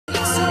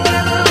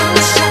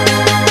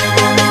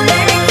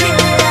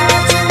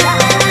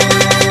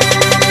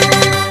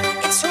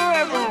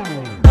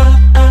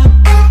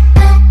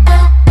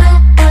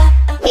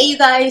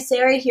guys,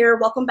 Sarah here.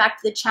 Welcome back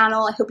to the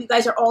channel. I hope you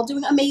guys are all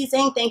doing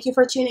amazing. Thank you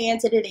for tuning in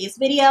to today's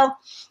video.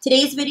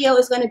 Today's video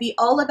is going to be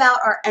all about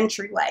our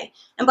entryway.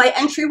 And by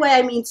entryway,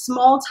 I mean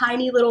small,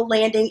 tiny little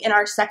landing in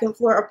our second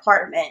floor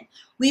apartment.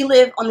 We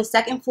live on the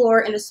second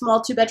floor in a small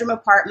 2-bedroom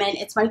apartment.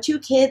 It's my 2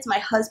 kids, my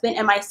husband,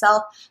 and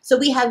myself, so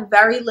we have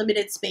very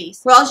limited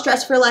space. Ross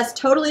Dress for Less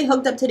totally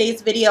hooked up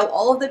today's video.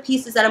 All of the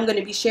pieces that I'm going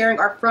to be sharing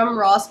are from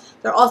Ross.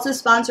 They're also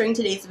sponsoring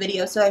today's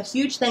video, so a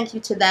huge thank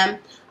you to them.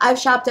 I've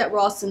shopped at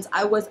Ross since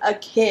I was a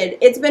kid.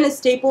 It's been a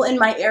staple in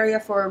my area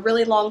for a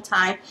really long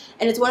time,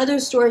 and it's one of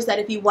those stores that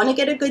if you want to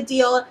get a good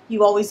deal,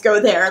 you always go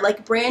there.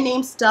 Like brand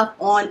name stuff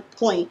on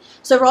point.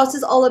 So Ross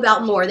is all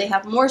about more. They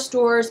have more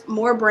stores,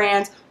 more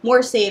brands,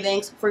 more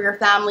savings for your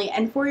family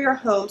and for your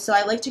home. So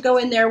I like to go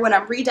in there when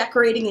I'm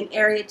redecorating an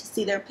area to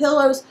see their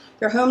pillows,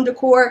 their home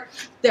decor,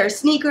 their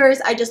sneakers.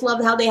 I just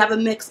love how they have a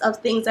mix of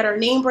things that are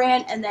name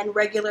brand and then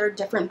regular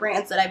different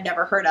brands that I've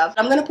never heard of.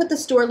 I'm going to put the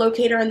store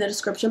locator in the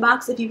description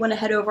box. If you want to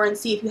head over and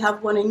see if you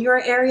have one in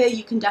your area,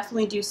 you can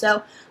definitely do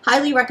so.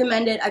 Highly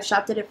recommend it. I've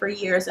shopped at it for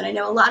years and I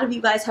know a lot of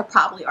you guys have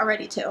probably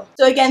already too.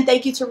 So again,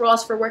 thank you to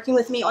Ross for working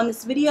with me on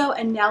this video,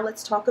 and now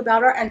let's talk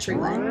about our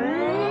entryway.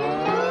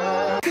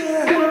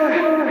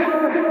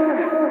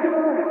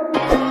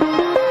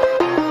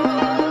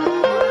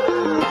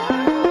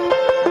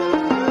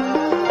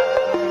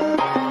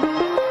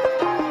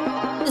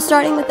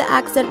 Starting with the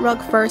accent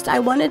rug first, I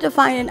wanted to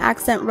find an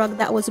accent rug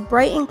that was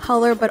bright in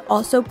color but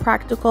also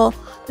practical.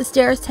 The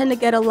stairs tend to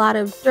get a lot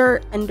of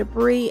dirt and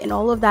debris and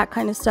all of that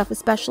kind of stuff,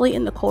 especially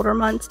in the colder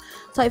months.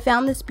 So I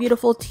found this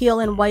beautiful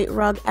teal and white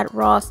rug at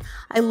Ross.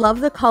 I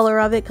love the color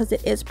of it because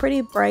it is pretty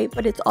bright,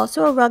 but it's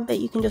also a rug that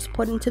you can just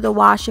put into the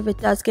wash if it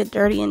does get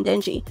dirty and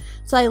dingy.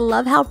 So I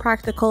love how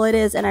practical it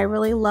is, and I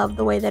really love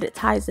the way that it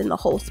ties in the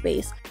whole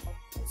space.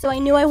 So I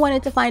knew I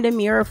wanted to find a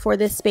mirror for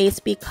this space.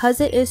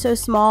 Because it is so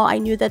small, I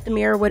knew that the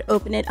mirror would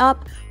open it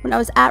up. When I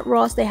was at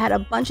Ross, they had a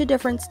bunch of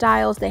different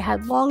styles. They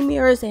had long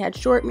mirrors, they had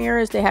short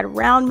mirrors, they had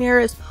round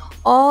mirrors,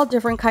 all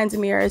different kinds of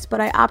mirrors,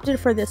 but I opted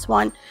for this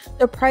one.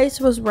 The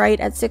price was right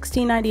at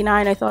 $16.99.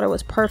 I thought it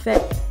was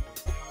perfect.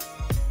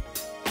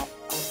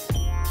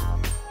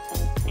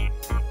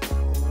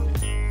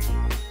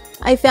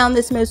 I found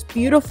this most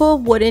beautiful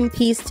wooden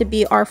piece to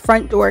be our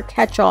front door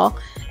catch-all.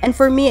 And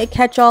for me, a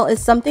catch-all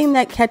is something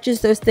that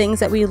catches those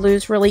things that we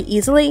lose really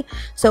easily.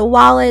 So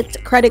wallets,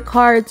 credit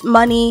cards,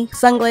 money,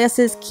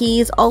 sunglasses,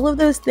 keys, all of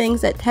those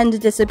things that tend to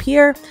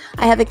disappear.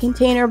 I have a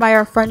container by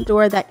our front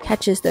door that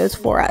catches those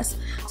for us.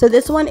 So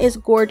this one is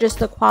gorgeous.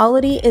 The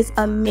quality is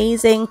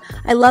amazing.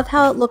 I love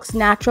how it looks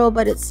natural,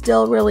 but it's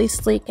still really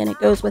sleek and it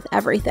goes with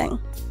everything.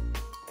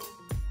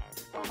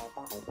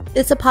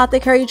 This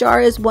apothecary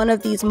jar is one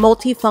of these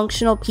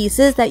multifunctional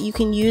pieces that you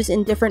can use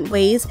in different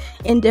ways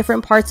in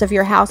different parts of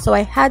your house, so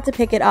I had to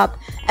pick it up.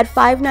 At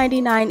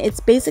 $5.99,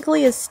 it's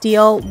basically a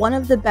steal, one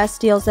of the best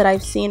steals that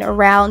I've seen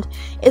around.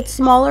 It's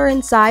smaller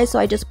in size, so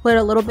I just put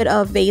a little bit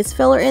of vase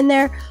filler in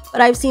there,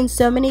 but I've seen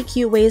so many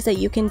cute ways that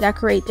you can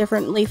decorate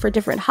differently for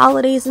different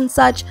holidays and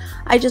such.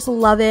 I just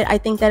love it. I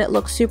think that it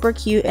looks super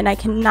cute, and I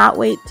cannot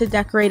wait to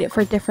decorate it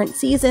for different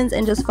seasons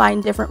and just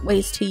find different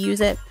ways to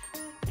use it.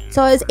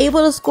 So I was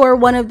able to score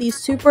one of these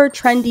super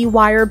trendy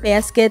wire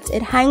baskets.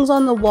 It hangs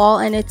on the wall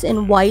and it's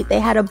in white. They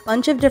had a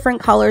bunch of different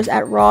colors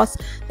at Ross.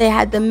 They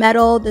had the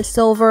metal, the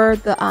silver,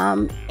 the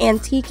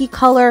antique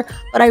color,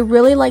 but I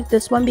really like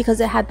this one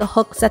because it had the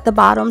hooks at the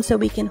bottom so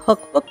we can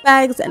hook book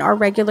bags and our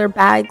regular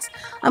bags.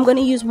 I'm going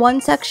to use one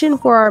section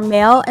for our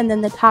mail, and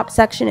then the top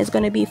section is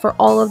going to be for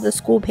all of the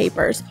school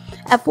papers.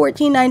 At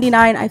 $14.99,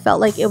 I felt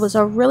like it was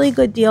a really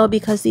good deal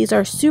because these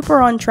are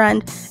super on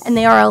trend and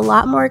they are a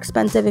lot more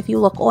expensive if you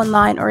look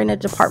online or in a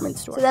department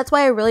store. So that's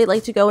why I really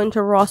like to go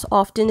into Ross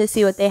often to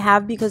see what they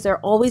have, because they're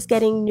always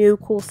getting new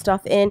cool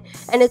stuff in.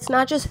 And it's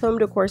not just home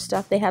decor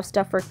stuff. They have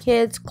stuff for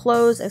kids,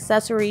 clothes,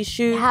 accessories,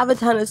 shoes. They have a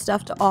ton of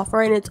stuff to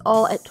offer, and it's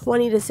all at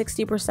 20 to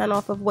 60%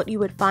 off of what you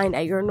would find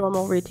at your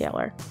normal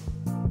retailer.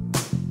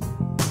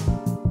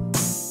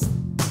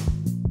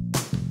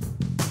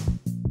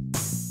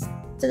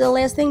 So the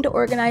last thing to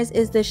organize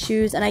is the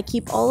shoes, and I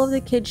keep all of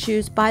the kids'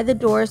 shoes by the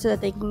door so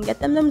that they can get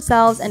them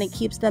themselves, and it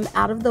keeps them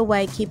out of the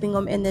way, keeping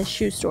them in this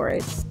shoe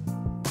storage.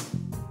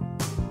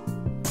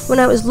 When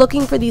I was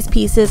looking for these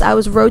pieces, I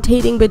was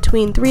rotating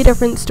between 3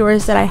 different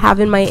stores that I have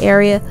in my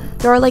area.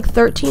 There are like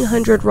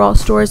 1,300 Ross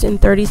stores in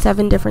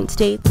 37 different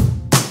states.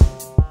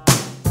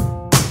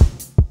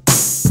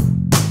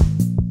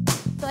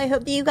 I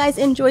hope that you guys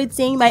enjoyed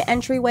seeing my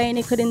entryway and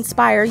it could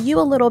inspire you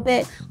a little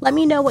bit. Let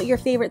me know what your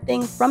favorite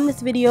thing from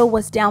this video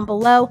was down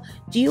below.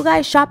 Do you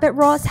guys shop at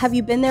Ross? Have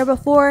you been there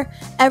before?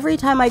 Every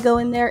time I go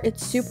in there,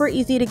 it's super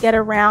easy to get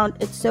around.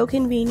 It's so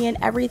convenient.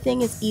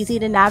 Everything is easy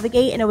to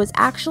navigate, and it was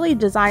actually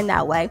designed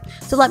that way.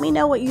 So let me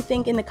know what you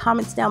think in the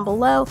comments down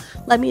below.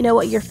 Let me know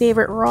what your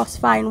favorite Ross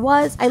find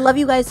was. I love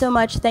you guys so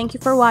much. Thank you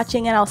for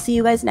watching, and I'll see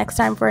you guys next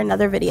time for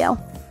another video.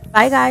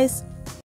 Bye guys.